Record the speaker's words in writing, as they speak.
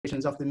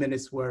of the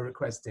minutes were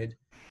requested,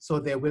 so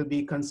they will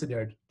be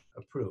considered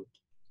approved.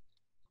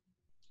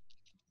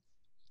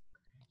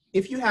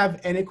 If you have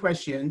any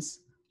questions,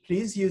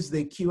 please use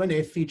the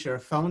Q&A feature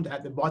found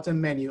at the bottom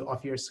menu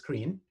of your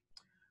screen.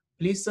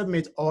 Please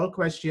submit all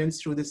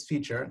questions through this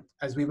feature,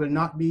 as we will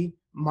not be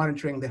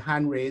monitoring the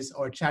hand raise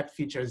or chat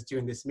features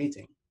during this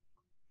meeting.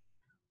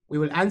 We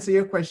will answer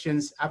your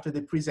questions after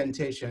the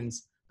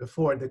presentations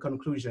before the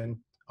conclusion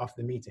of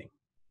the meeting.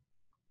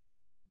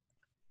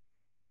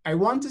 I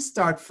want to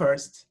start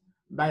first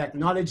by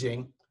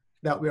acknowledging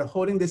that we are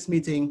holding this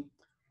meeting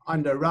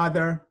under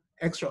rather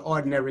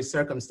extraordinary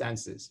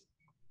circumstances.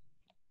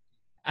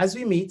 As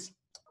we meet,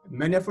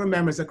 many of our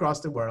members across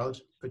the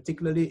world,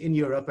 particularly in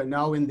Europe and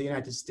now in the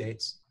United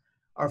States,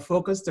 are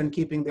focused on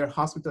keeping their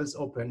hospitals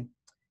open,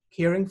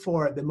 caring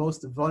for the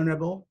most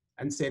vulnerable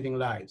and saving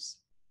lives.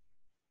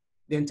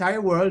 The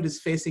entire world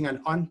is facing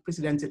an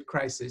unprecedented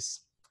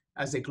crisis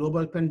as a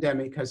global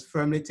pandemic has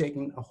firmly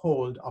taken a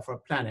hold of our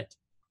planet,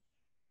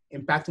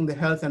 impacting the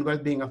health and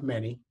well-being of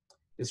many,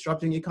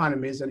 disrupting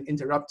economies and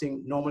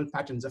interrupting normal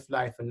patterns of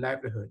life and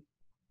livelihood.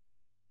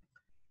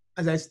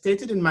 As I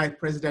stated in my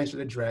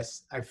presidential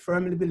address, I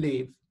firmly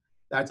believe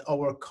that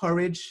our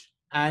courage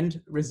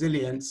and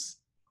resilience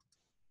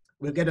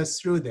will get us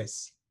through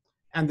this.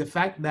 And the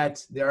fact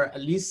that there are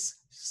at least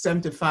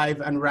 75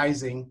 and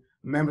rising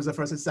members of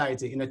our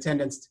society in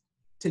attendance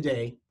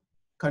today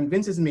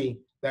convinces me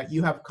that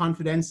you have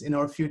confidence in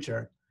our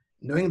future,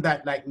 knowing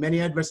that, like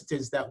many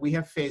adversities that we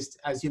have faced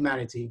as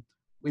humanity,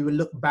 we will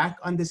look back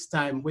on this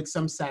time with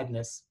some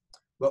sadness,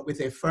 but with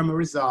a firmer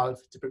resolve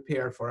to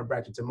prepare for a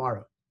brighter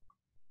tomorrow.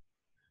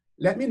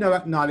 Let me now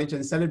acknowledge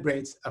and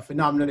celebrate a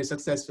phenomenally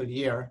successful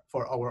year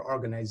for our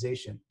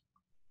organization.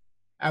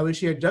 I will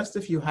share just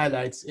a few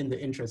highlights in the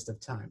interest of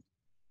time.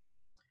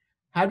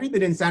 Had we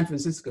been in San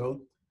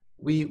Francisco,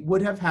 we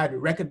would have had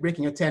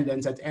record-breaking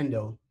attendance at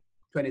ENDO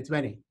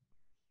 2020.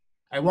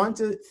 I want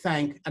to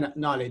thank and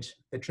acknowledge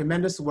the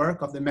tremendous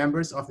work of the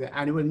members of the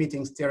annual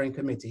meeting steering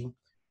committee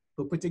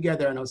who put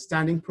together an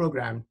outstanding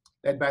program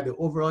led by the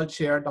overall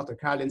chair, Dr.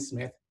 Carolyn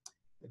Smith,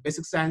 the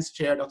basic science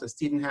chair, Dr.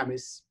 Stephen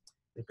Hammis,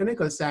 the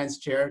clinical science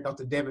chair,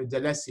 Dr. David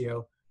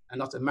D'Alessio, and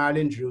Dr.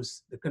 Marilyn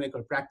Druce, the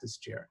clinical practice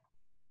chair.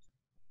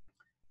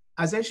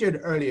 As I shared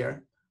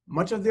earlier,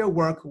 much of their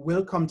work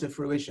will come to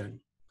fruition.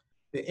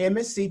 The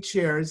MSc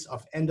chairs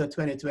of ENDO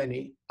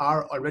 2020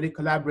 are already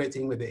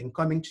collaborating with the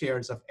incoming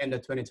chairs of ENDO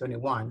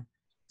 2021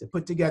 to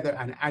put together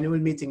an annual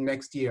meeting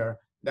next year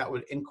that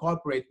will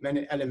incorporate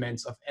many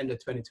elements of ENDO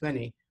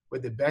 2020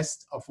 with the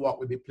best of what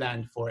will be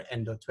planned for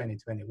ENDO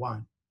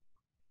 2021.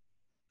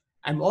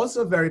 I'm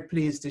also very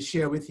pleased to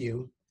share with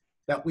you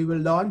that we will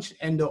launch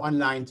ENDO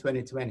Online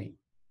 2020.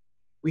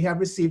 We have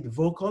received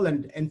vocal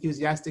and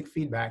enthusiastic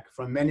feedback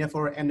from many of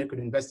our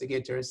endocrine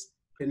investigators,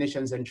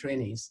 clinicians, and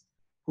trainees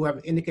who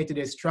have indicated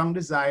a strong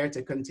desire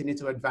to continue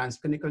to advance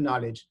clinical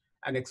knowledge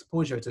and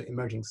exposure to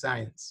emerging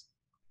science.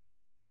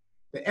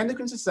 The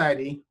Endocrine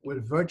Society will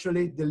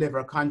virtually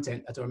deliver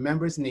content that our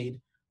members need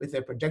with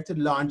a projected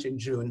launch in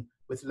June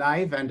with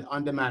live and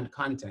on-demand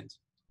content.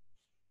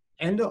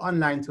 ENDO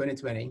Online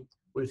 2020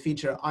 will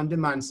feature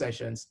on-demand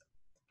sessions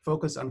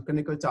focused on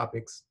clinical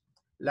topics,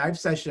 live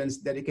sessions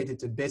dedicated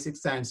to basic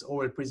science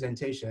oral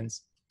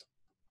presentations,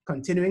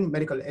 continuing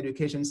medical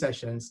education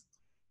sessions,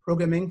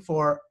 programming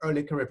for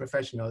early career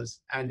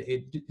professionals, and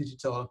a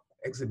digital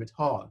exhibit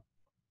hall.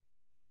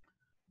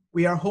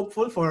 We are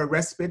hopeful for a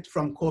respite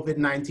from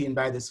COVID-19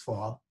 by this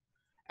fall,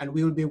 and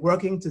we will be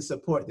working to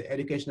support the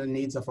educational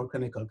needs of our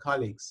clinical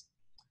colleagues.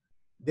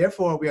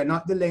 Therefore, we are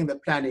not delaying the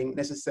planning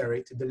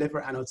necessary to deliver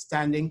an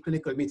outstanding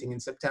clinical meeting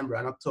in September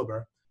and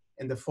October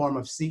in the form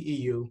of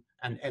CEU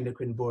and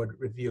Endocrine Board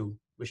Review,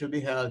 which will be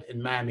held in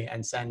Miami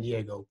and San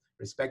Diego,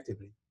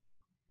 respectively.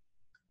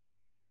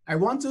 I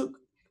want to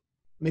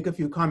make a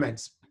few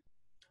comments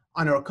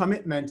on our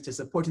commitment to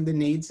supporting the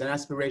needs and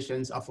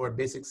aspirations of our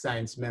basic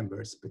science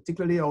members,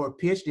 particularly our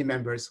PhD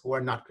members who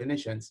are not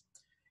clinicians,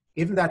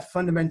 given that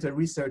fundamental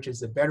research is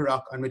the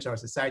bedrock on which our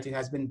society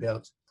has been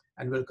built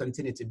and will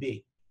continue to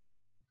be.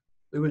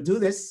 We will do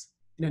this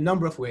in a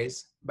number of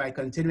ways by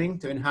continuing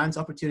to enhance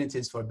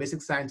opportunities for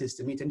basic scientists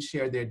to meet and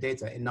share their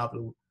data in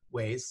novel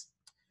ways,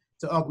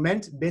 to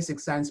augment basic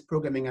science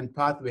programming and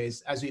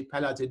pathways as we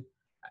piloted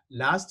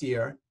last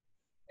year,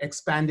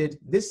 expanded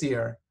this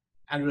year,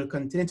 and will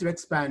continue to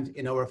expand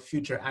in our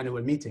future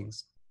annual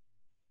meetings.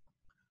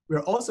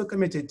 We're also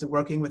committed to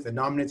working with the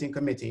nominating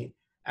committee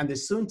and the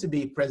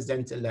soon-to-be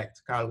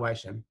president-elect, Carl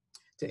Weisham,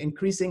 to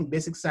increasing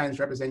basic science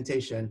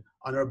representation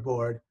on our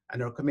board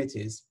and our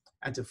committees,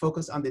 and to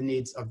focus on the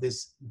needs of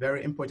this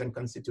very important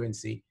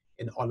constituency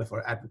in all of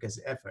our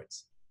advocacy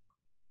efforts.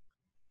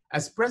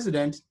 As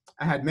president,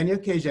 I had many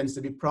occasions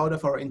to be proud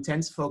of our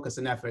intense focus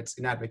and efforts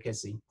in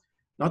advocacy,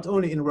 not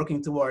only in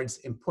working towards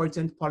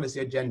important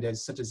policy agendas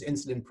such as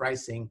insulin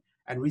pricing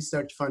and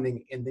research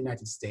funding in the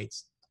United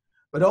States,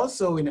 but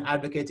also in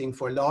advocating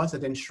for laws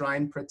that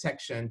enshrine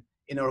protection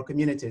in our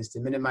communities to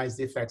minimize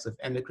the effects of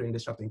endocrine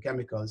disrupting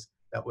chemicals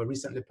that were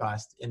recently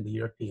passed in the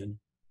European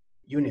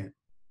Union.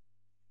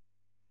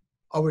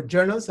 Our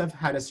journals have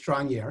had a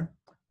strong year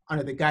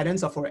under the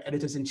guidance of our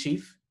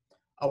editors-in-chief,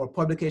 our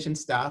publication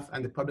staff,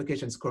 and the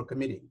Publications Core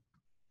Committee.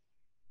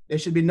 There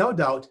should be no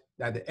doubt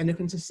that the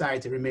Endocrine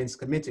Society remains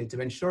committed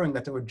to ensuring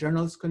that our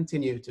journals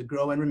continue to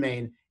grow and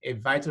remain a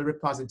vital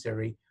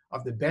repository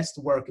of the best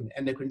work in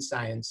endocrine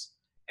science,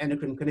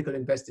 endocrine clinical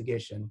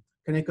investigation,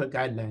 clinical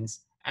guidelines,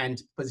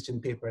 and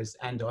position papers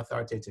and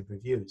authoritative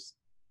reviews.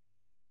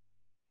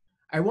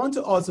 I want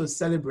to also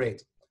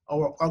celebrate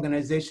our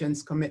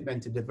organization's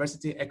commitment to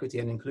diversity, equity,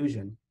 and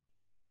inclusion.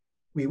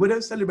 We would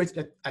have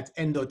celebrated at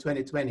ENDO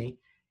 2020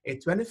 a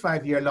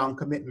 25-year-long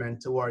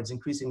commitment towards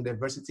increasing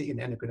diversity in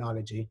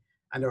endocrinology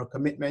and our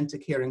commitment to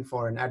caring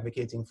for and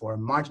advocating for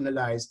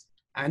marginalized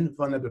and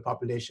vulnerable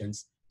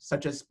populations,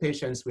 such as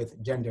patients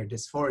with gender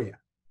dysphoria.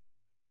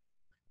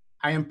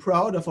 I am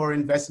proud of our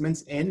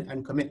investments in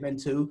and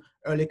commitment to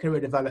early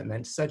career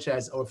development, such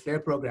as our FLAIR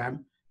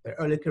program, the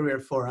Early Career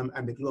Forum,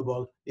 and the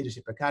Global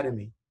Leadership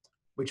Academy,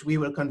 which we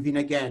will convene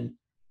again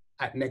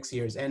at next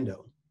year's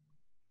ENDO.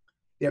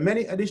 There are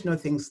many additional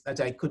things that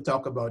I could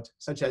talk about,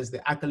 such as the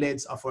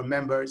accolades of our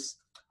members,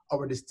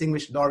 our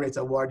distinguished laureate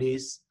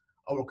awardees,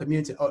 our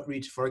community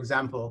outreach, for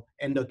example,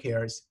 Endo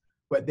Cares,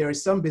 but there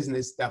is some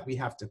business that we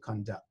have to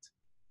conduct.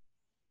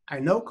 I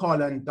now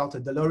call on Dr.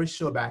 Dolores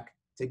Schobach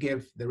to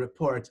give the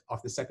report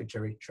of the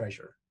Secretary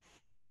Treasurer.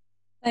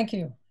 Thank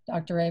you,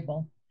 Dr.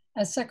 Abel.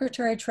 As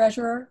Secretary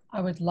Treasurer,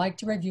 I would like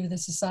to review the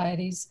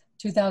Society's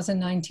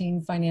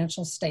 2019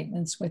 financial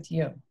statements with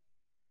you.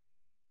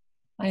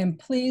 I am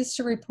pleased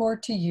to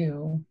report to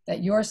you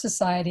that your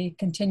Society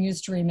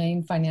continues to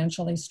remain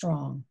financially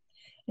strong.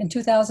 In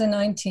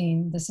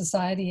 2019, the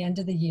Society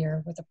ended the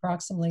year with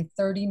approximately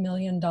 $30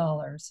 million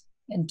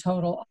in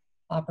total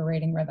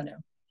operating revenue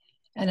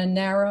and a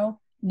narrow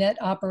net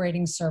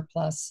operating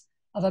surplus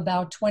of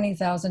about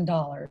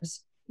 $20,000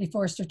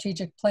 before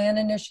strategic plan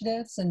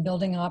initiatives and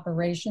building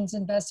operations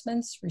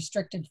investments,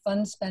 restricted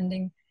fund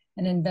spending,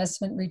 and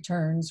investment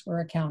returns were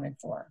accounted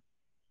for.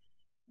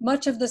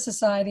 Much of the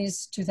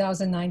Society's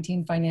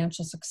 2019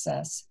 financial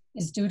success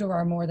is due to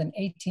our more than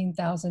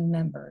 18,000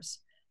 members,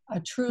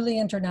 a truly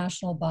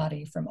international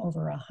body from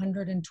over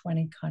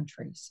 120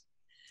 countries.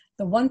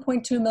 The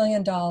 $1.2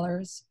 million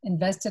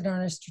invested in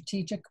our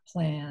strategic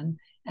plan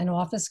and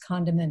office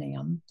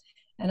condominium,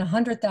 and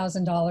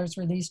 $100,000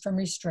 released from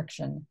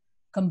restriction,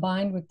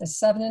 combined with the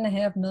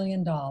 $7.5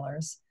 million,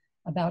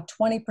 about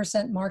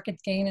 20%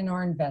 market gain in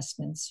our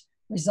investments,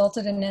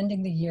 resulted in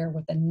ending the year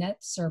with a net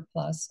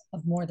surplus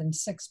of more than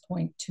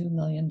 $6.2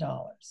 million.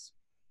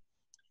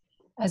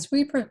 As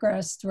we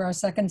progress through our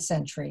second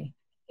century,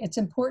 it's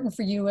important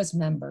for you as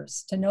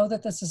members to know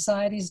that the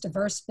Society's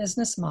diverse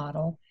business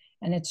model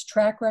and its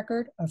track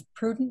record of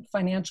prudent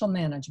financial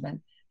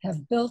management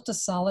have built a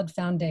solid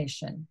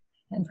foundation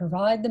and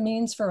provide the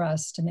means for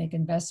us to make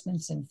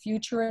investments in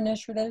future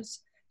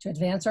initiatives to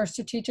advance our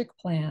strategic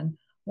plan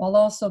while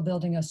also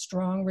building a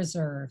strong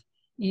reserve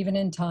even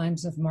in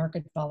times of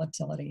market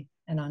volatility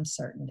and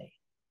uncertainty.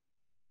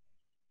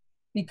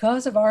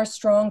 Because of our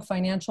strong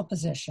financial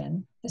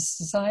position, the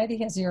Society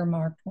has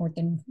earmarked more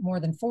than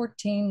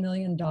 $14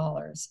 million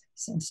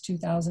since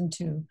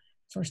 2002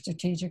 for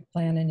strategic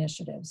plan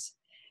initiatives.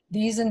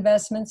 These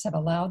investments have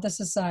allowed the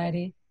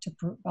Society to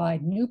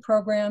provide new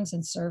programs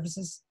and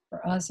services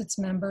for us, its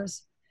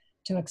members,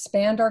 to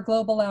expand our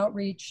global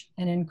outreach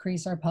and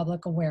increase our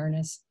public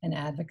awareness and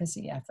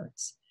advocacy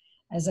efforts.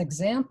 As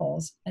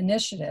examples,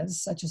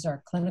 initiatives such as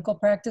our clinical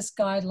practice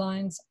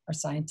guidelines, our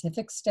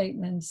scientific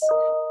statements,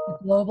 the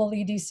global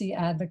EDC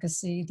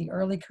advocacy, the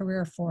Early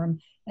Career Forum,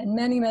 and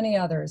many, many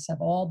others have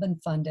all been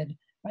funded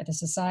by the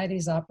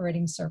Society's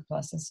operating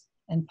surpluses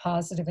and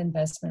positive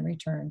investment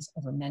returns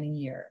over many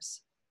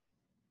years.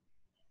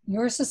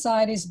 Your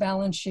Society's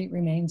balance sheet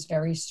remains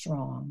very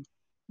strong,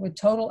 with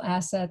total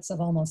assets of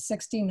almost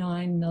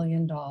 $69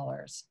 million,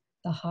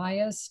 the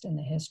highest in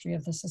the history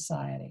of the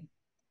Society,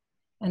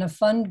 and a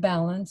fund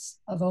balance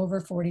of over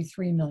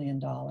 $43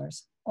 million,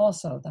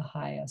 also the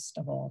highest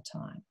of all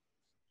time.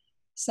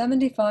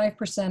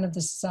 75% of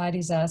the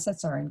Society's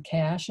assets are in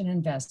cash and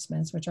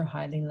investments, which are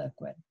highly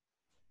liquid.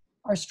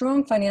 Our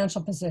strong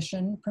financial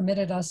position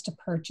permitted us to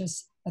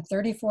purchase a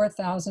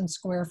 34,000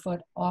 square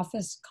foot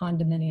office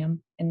condominium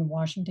in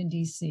Washington,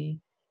 D.C.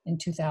 in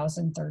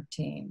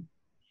 2013.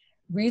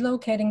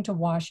 Relocating to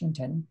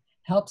Washington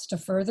helps to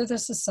further the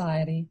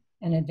Society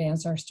and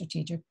advance our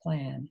strategic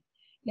plan.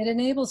 It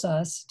enables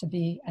us to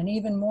be an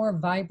even more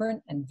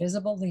vibrant and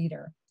visible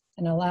leader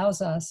and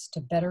allows us to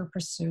better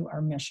pursue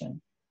our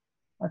mission.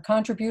 Our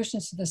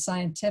contributions to the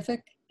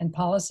scientific and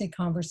policy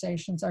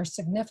conversations are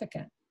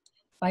significant.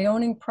 By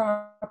owning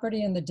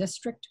property in the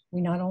district,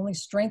 we not only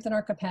strengthen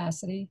our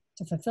capacity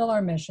to fulfill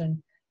our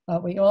mission,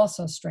 but we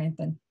also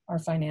strengthen our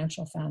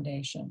financial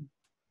foundation.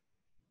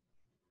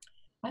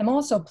 I'm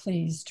also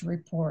pleased to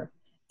report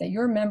that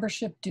your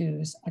membership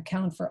dues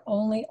account for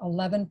only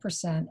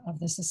 11% of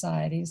the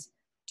Society's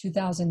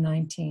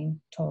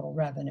 2019 total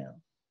revenue.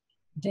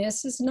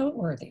 This is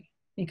noteworthy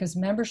because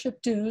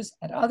membership dues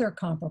at other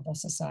comparable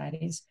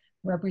societies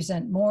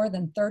represent more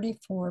than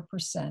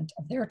 34%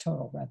 of their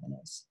total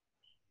revenues.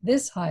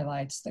 This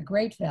highlights the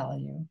great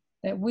value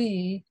that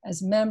we,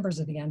 as members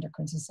of the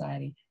Endocrine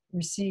Society,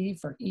 receive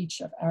for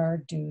each of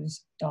our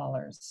dues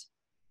dollars.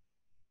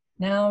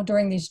 Now,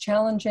 during these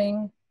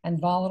challenging and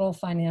volatile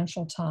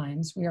financial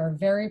times, we are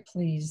very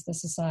pleased the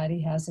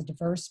Society has a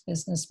diverse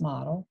business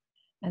model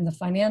and the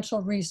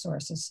financial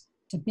resources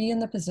to be in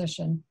the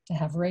position to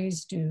have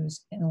raised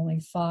dues in only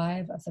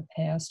 5 of the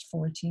past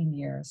 14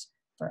 years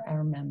for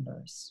our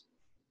members.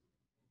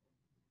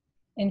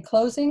 In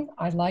closing,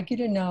 I'd like you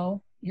to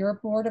know your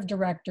board of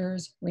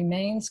directors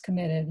remains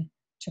committed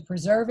to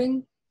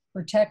preserving,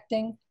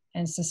 protecting,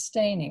 and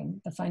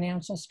sustaining the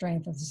financial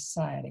strength of the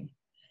Society,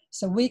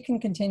 so we can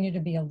continue to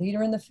be a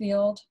leader in the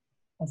field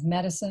of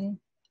medicine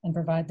and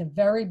provide the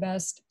very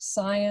best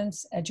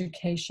science,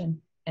 education,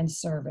 and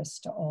service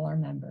to all our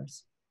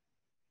members.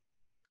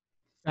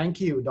 Thank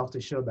you, Dr.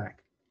 Schobach.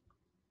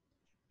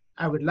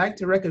 I would like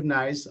to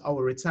recognize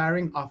our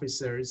retiring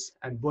officers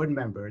and board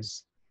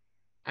members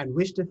and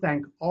wish to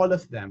thank all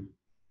of them,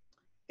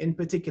 in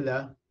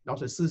particular,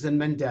 Dr. Susan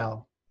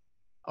Mendel,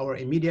 our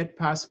immediate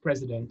past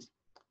president,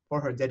 for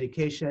her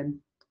dedication,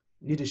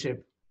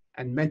 leadership,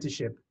 and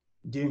mentorship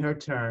during her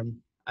term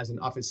as an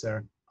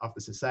officer of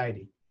the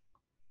Society.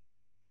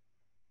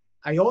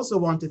 I also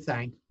want to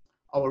thank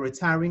our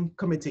retiring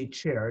committee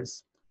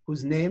chairs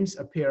whose names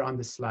appear on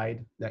the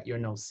slide that you're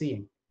now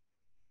seeing.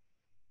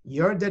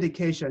 Your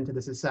dedication to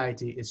the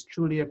Society is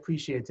truly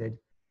appreciated,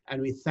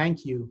 and we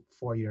thank you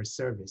for your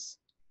service.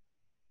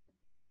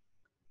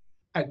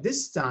 At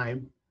this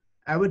time,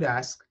 I would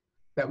ask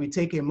that we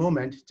take a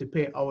moment to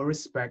pay our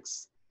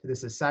respects to the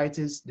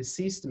Society's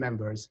deceased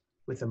members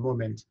with a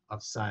moment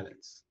of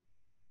silence.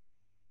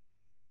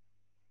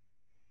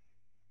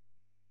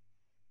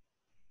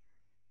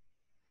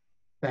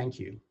 Thank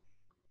you.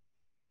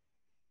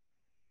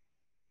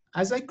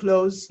 As I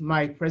close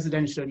my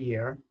presidential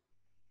year,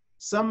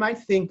 some might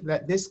think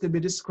that this could be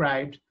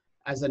described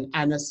as an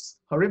annus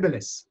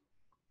horribilis.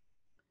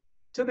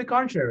 To the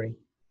contrary,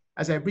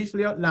 as I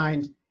briefly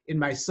outlined in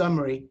my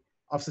summary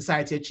of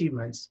Society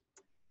achievements,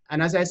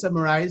 and as I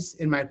summarized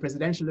in my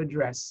presidential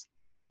address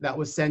that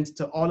was sent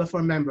to all of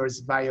our members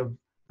via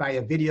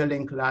video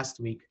link last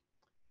week,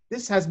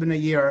 this has been a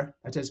year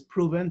that has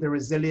proven the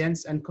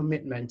resilience and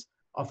commitment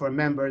of our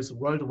members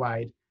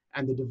worldwide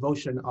and the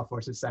devotion of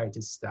our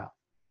Society's staff.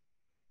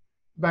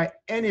 By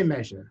any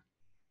measure,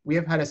 we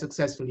have had a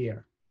successful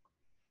year.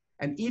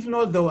 And even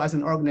although as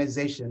an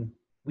organization,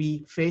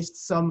 we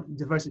faced some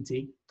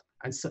adversity,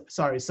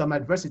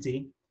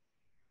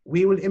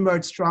 we will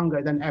emerge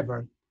stronger than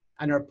ever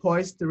and are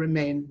poised to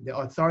remain the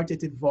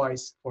authoritative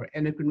voice for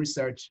endocrine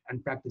research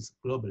and practice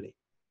globally.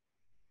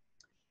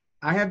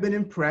 I have been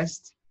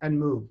impressed and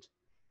moved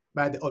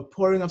by the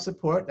outpouring of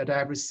support that I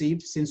have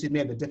received since we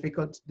made the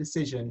difficult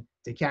decision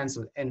to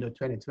cancel ENDO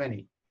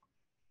 2020.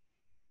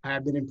 I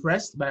have been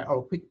impressed by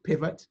our quick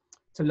pivot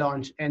to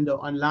launch ENDO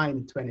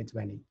Online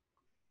 2020.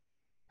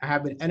 I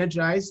have been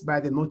energized by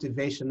the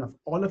motivation of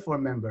all of our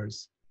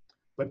members,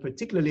 but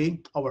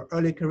particularly our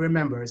early career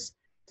members,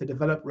 to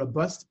develop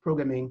robust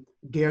programming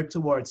geared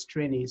towards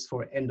trainees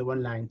for ENDO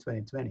Online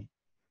 2020.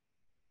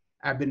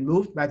 I've been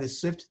moved by the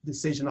swift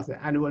decision of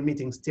the Annual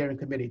Meeting Steering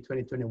Committee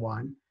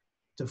 2021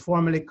 to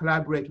formally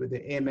collaborate with the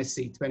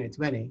AMSC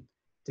 2020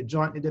 to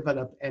jointly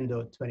develop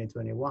ENDO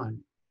 2021,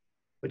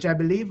 which I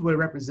believe will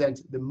represent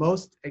the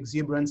most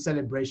exuberant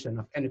celebration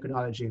of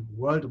endocrinology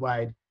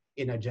worldwide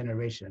in a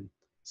generation.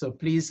 So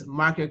please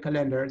mark your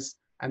calendars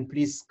and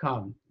please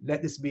come.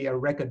 Let this be a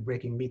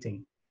record-breaking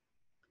meeting.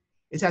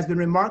 It has been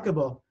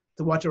remarkable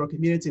to watch our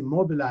community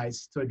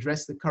mobilize to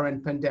address the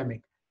current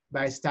pandemic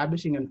by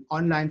establishing an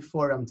online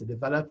forum to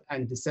develop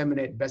and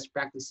disseminate best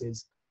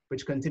practices,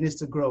 which continues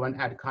to grow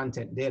and add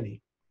content daily.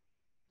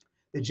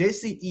 The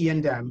JCE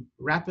ENDO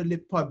rapidly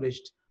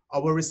published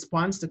our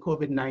response to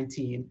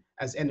COVID-19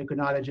 as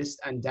endocrinologists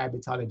and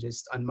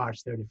diabetologists on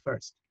March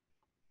 31st.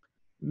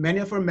 Many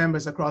of our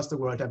members across the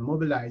world have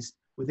mobilized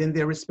within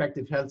their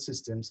respective health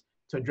systems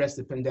to address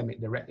the pandemic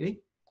directly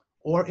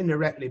or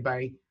indirectly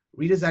by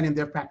redesigning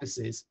their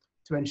practices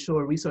to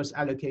ensure resource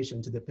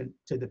allocation to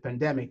the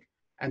pandemic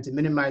and to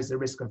minimize the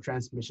risk of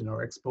transmission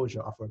or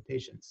exposure of our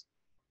patients.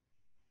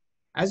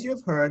 As you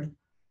have heard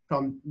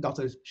from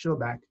Dr.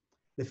 Schobach,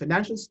 the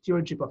financial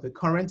stewardship of the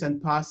current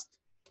and past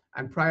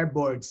and prior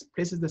boards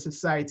places the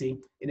Society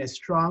in a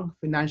strong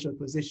financial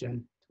position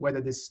to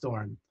weather this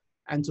storm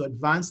and to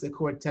advance the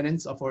core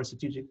tenets of our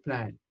strategic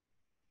plan.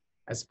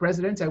 As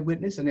president, I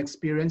witnessed and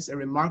experienced a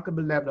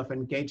remarkable level of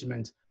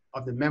engagement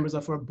of the members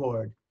of our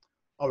board,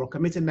 our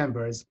committee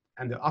members,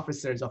 and the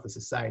officers of the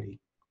Society.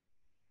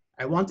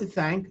 I want to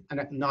thank and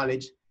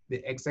acknowledge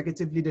the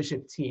executive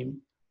leadership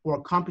team who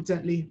are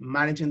competently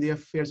managing the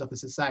affairs of the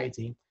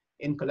Society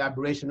in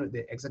collaboration with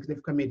the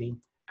executive committee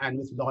and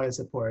with loyal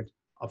support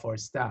of our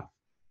staff.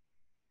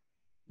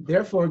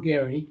 Therefore,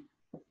 Gary,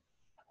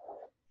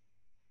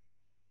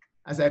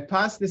 as I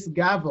pass this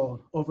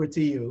gavel over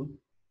to you,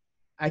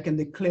 I can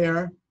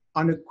declare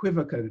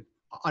unequivocally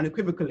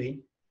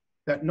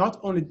that not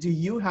only do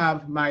you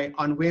have my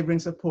unwavering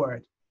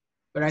support,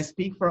 but I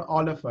speak for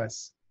all of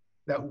us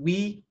that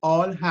we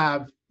all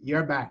have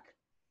your back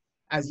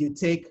as you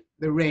take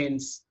the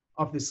reins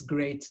of this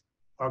great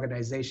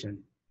organization.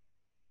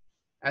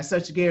 As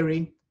such,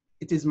 Gary,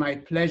 it is my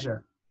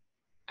pleasure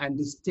and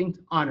distinct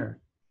honor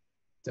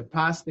to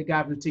pass the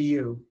gavel to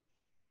you,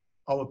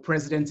 our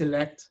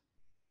President-elect,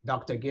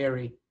 Dr.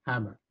 Gary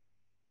Hammer.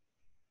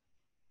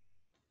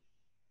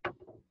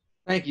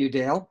 Thank you,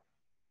 Dale.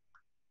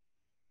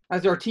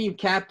 As our team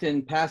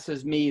captain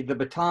passes me the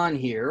baton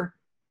here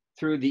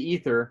through the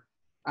ether,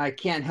 I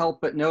can't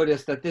help but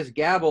notice that this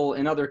gavel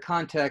in other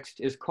contexts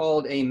is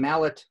called a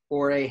mallet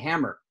or a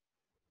hammer.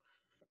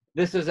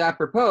 This is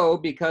apropos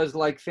because,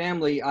 like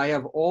family, I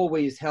have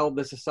always held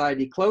the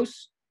society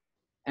close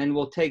and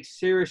will take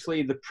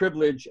seriously the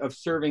privilege of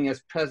serving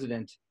as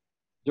president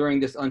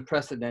during this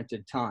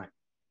unprecedented time.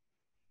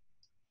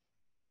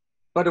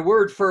 But a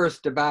word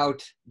first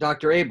about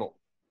Dr. Abel.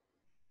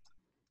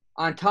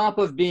 On top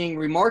of being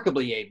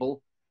remarkably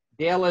able,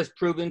 Dale has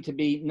proven to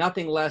be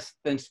nothing less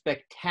than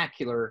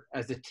spectacular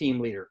as a team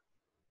leader.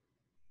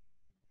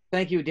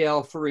 Thank you,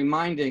 Dale, for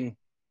reminding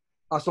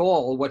us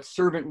all what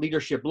servant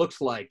leadership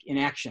looks like in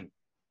action,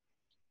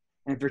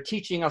 and for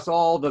teaching us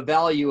all the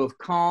value of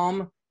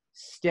calm,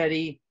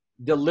 steady,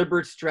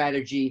 deliberate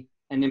strategy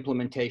and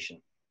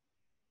implementation.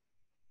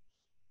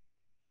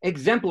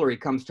 Exemplary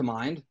comes to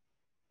mind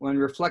when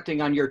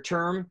reflecting on your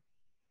term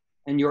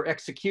and your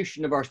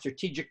execution of our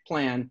strategic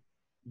plan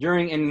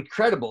during an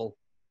incredible,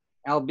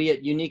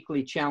 albeit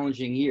uniquely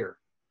challenging year.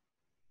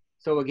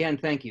 So again,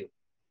 thank you.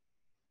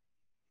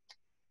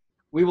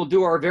 We will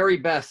do our very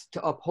best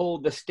to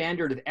uphold the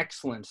standard of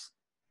excellence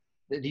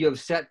that you have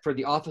set for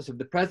the office of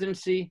the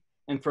presidency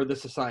and for the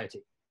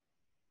society.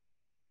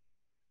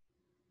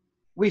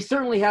 We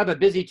certainly have a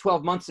busy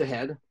 12 months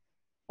ahead,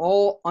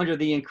 all under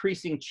the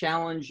increasing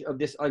challenge of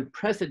this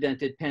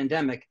unprecedented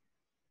pandemic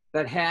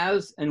that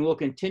has and will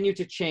continue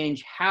to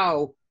change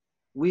how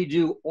we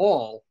do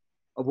all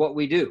of what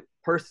we do,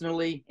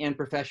 personally and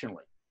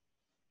professionally.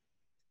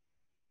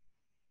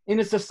 In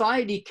a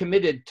society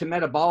committed to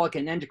metabolic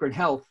and endocrine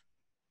health,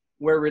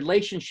 where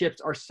relationships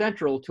are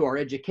central to our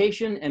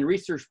education and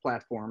research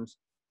platforms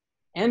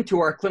and to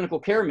our clinical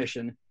care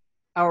mission,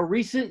 our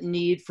recent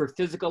need for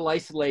physical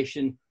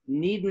isolation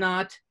need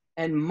not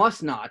and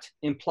must not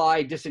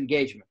imply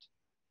disengagement.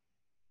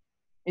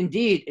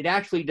 Indeed, it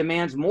actually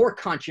demands more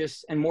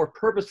conscious and more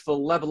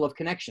purposeful level of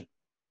connection.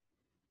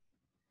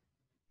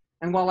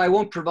 And while I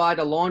won't provide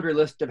a laundry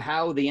list of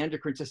how the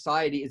Endocrine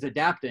Society is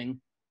adapting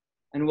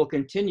and will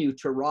continue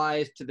to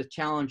rise to the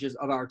challenges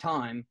of our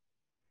time,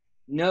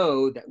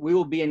 know that we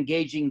will be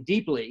engaging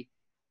deeply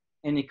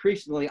and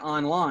increasingly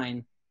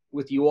online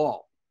with you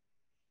all.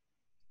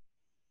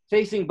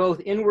 Facing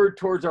both inward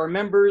towards our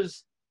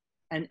members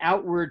and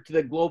outward to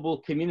the global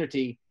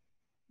community,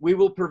 we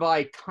will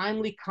provide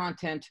timely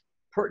content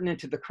pertinent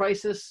to the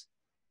crisis,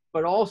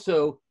 but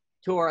also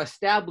to our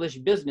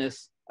established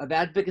business of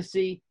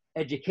advocacy,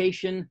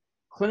 education,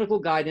 clinical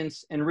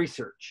guidance, and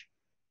research,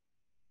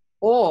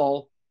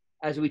 all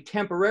as we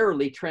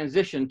temporarily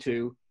transition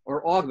to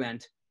or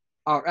augment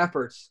our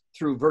efforts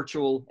through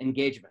virtual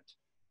engagement.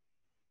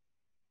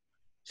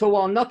 So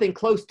while nothing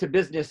close to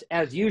business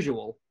as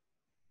usual,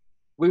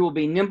 we will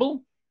be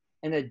nimble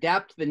and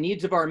adapt to the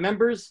needs of our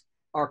members,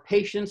 our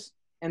patients,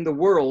 and the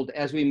world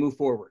as we move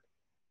forward.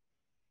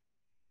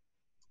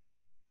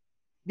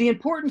 The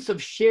importance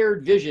of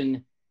shared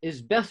vision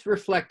is best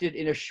reflected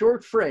in a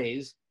short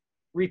phrase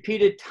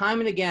repeated time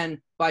and again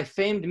by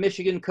famed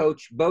Michigan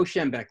coach Bo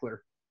Schembechler,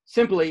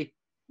 simply,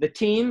 the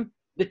team,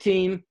 the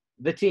team,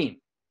 the team.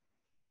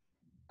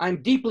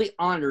 I'm deeply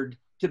honored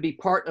to be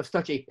part of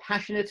such a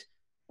passionate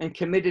and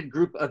committed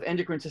group of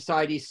Endocrine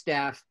Society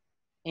staff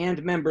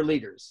and member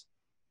leaders.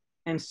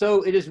 And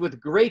so it is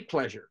with great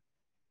pleasure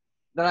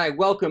that I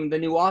welcome the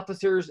new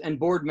officers and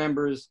board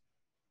members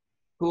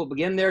who will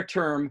begin their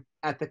term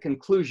at the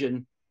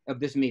conclusion of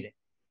this meeting.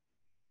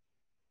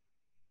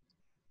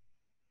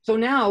 So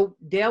now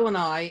Dale and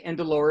I and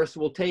Dolores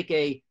will take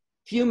a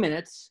few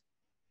minutes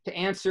to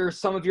answer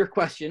some of your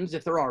questions,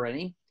 if there are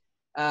any.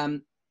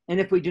 And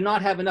if we do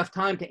not have enough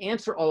time to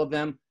answer all of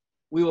them,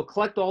 we will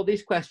collect all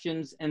these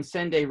questions and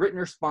send a written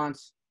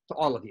response to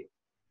all of you.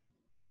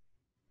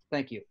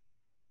 Thank you.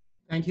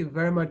 Thank you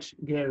very much,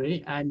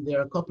 Gary. And there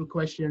are a couple of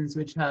questions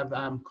which have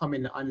come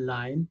in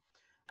online.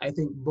 I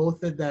think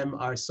both of them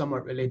are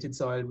somewhat related,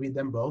 so I'll read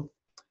them both.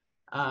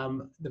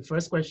 The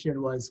first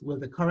question was, will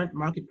the current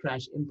market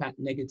crash impact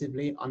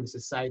negatively on the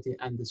society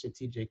and the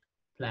strategic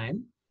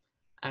plan?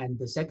 And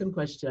the second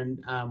question,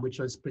 which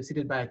was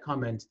preceded by a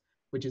comment,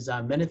 which is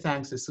many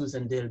thanks to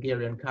Susan, Dale,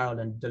 Gary, and Carol,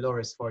 and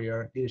Dolores for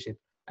your leadership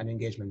and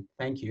engagement.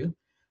 Thank you.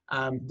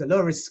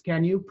 Dolores,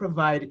 can you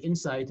provide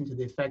insight into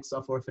the effects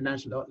of our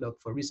financial outlook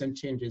for recent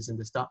changes in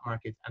the stock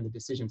market and the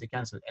decision to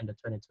cancel at the end of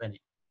 2020?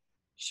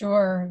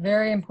 Sure,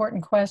 very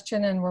important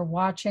question, and we're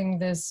watching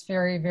this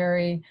very,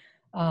 very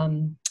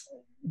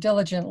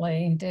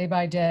diligently day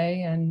by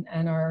day, and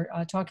are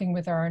talking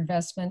with our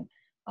investment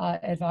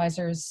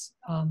advisors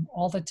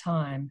all the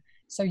time.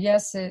 So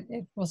yes,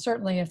 it will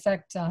certainly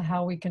affect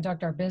how we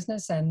conduct our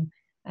business, and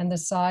and the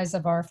size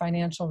of our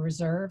financial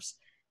reserves.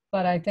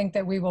 But I think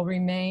that we will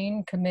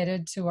remain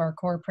committed to our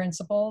core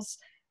principles,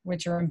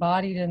 which are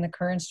embodied in the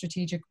current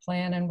strategic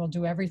plan, and will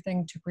do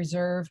everything to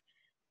preserve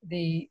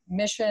the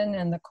mission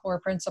and the core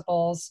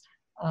principles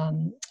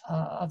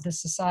of the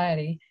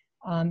society.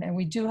 And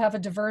we do have a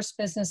diverse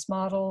business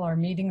model. Our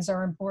meetings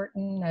are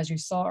important. As you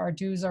saw, our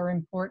dues are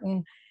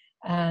important.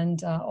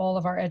 And all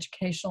of our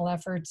educational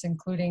efforts,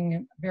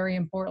 including, very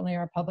importantly,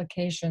 our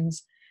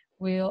publications,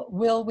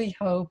 will we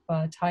hope,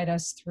 tide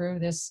us through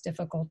this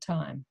difficult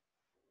time.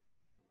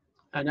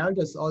 And I'll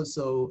just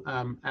also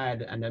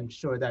add, and I'm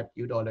sure that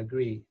you'd all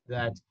agree,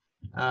 that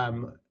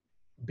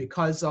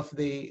because of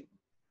the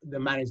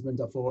management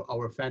of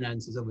our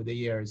finances over the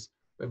years,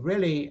 we've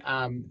really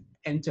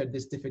entered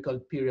this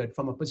difficult period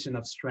from a position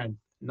of strength,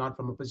 not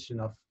from a position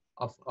of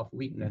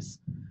weakness.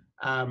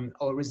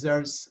 Our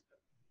reserves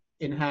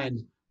in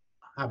hand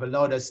have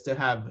allowed us to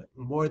have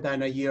more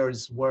than a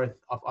year's worth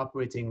of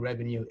operating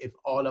revenue if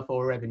all of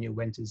our revenue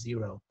went to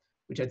zero,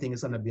 which I think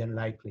is going to be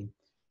unlikely.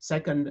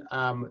 Second,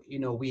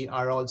 we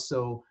are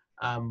also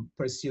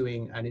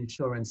pursuing an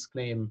insurance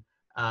claim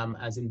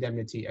as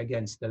indemnity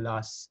against the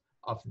loss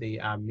of the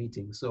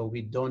meeting. So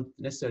we don't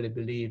necessarily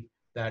believe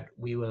that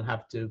we will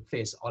have to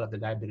face all of the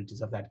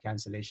liabilities of that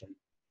cancellation.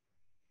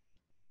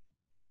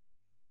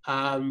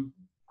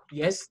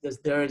 Yes,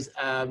 there's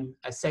a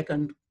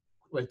second,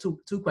 well,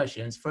 two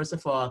questions. First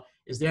of all,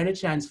 is there any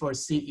chance for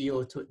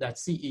that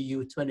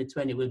CEU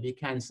 2020 will be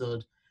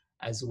canceled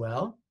as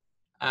well?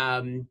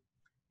 I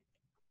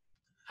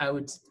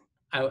would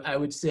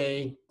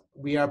say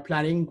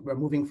we're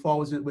moving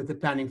forward with the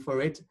planning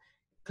for it.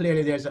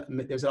 Clearly, there's a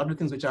lot of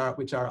things which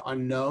are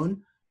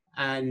unknown,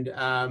 and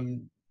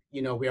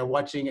we are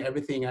watching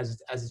everything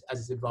as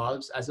it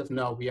evolves. As of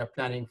now, we are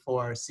planning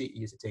for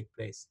CEU to take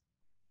place.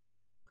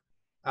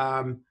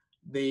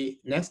 The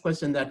next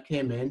question that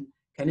came in: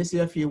 can you say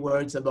a few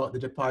words about the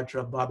departure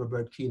of Barbara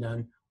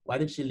Bird-Keenan? Why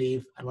did she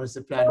leave, and what is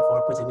the plan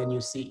for putting the new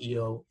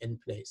CEO in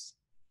place?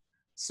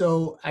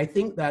 So I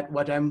think that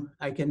what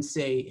I can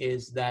say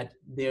is that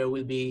there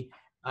will be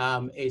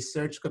a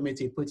search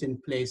committee put in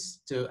place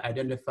to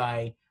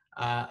identify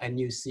a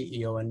new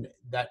CEO, and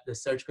that the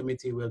search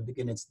committee will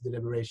begin its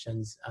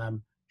deliberations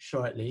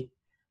shortly.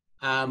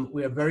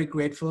 We are very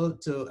grateful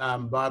to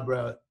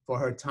Barbara for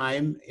her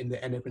time in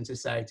the Endocrine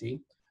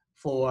Society,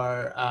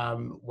 for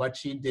what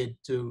she did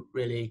to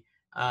really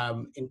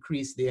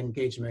increase the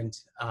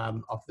engagement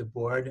of the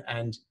board,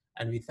 and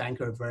we thank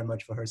her very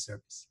much for her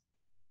service.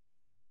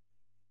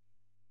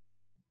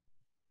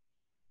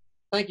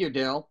 Thank you,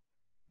 Dale.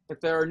 If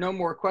there are no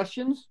more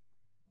questions,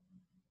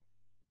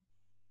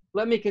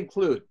 let me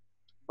conclude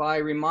by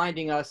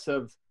reminding us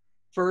of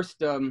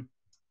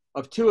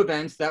two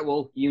events that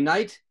will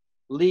unite,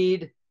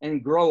 lead,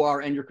 and grow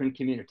our endocrine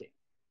community.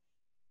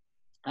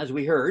 As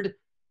we heard,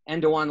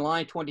 ENDO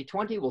Online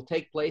 2020 will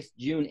take place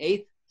June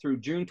 8th through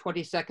June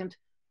 22nd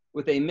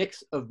with a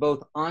mix of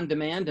both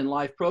on-demand and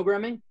live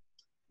programming.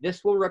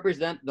 This will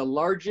represent the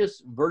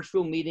largest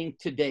virtual meeting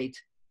to date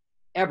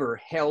ever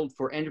held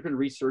for endocrine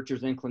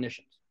researchers and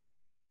clinicians.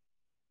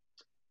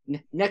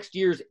 Next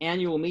year's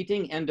annual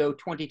meeting, ENDO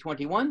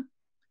 2021,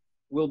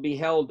 will be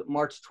held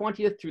March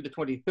 20th through the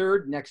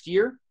 23rd next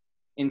year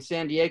in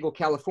San Diego,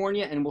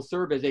 California, and will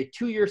serve as a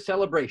 2-year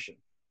celebration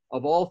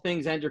of all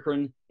things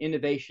endocrine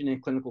innovation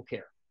and clinical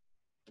care.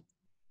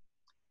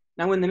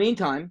 Now, in the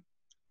meantime,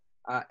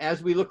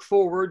 as we look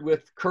forward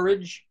with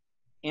courage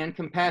and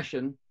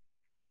compassion,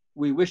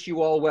 we wish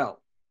you all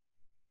well.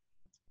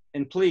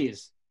 And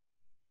please,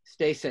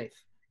 stay safe.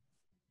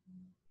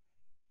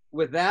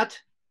 With that,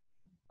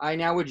 I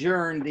now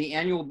adjourn the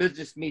annual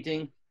business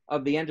meeting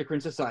of the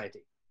Endocrine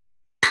Society.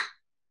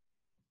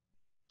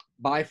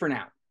 Bye for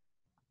now.